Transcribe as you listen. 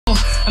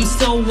I'm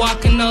still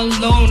walking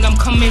alone. I'm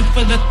coming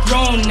for the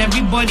throne.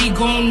 Everybody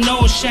gon'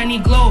 know Shiny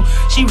Glow.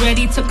 She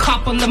ready to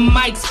cop on the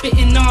mic,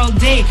 spitting all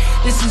day.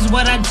 This is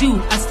what I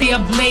do. I stay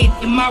up late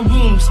in my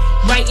rooms,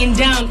 writing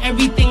down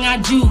everything I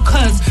do.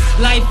 Cause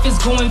life is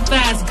going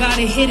fast,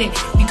 gotta hit it.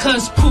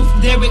 Because poof,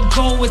 there it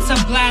go. It's a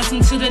blast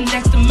into the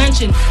next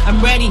dimension.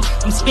 I'm ready,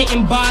 I'm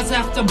spitting bars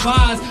after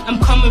bars. I'm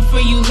coming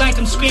for you like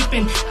I'm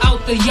scraping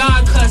out the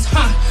yard. Cause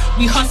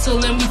we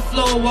hustle and we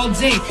flow all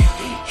day.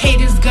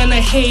 Haters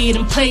gonna hate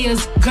and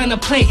players gonna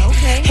play.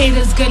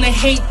 Haters gonna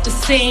hate the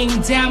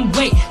same damn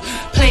way.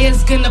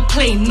 Players gonna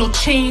play, no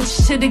change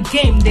to the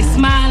game. They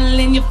smile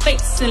in your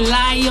face and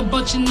lie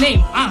about your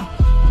name.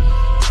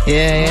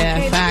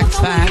 Yeah, facts.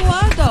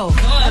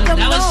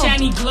 That was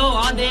Shiny Glow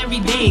all day,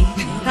 every day.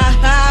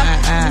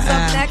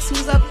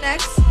 Who's up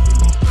next?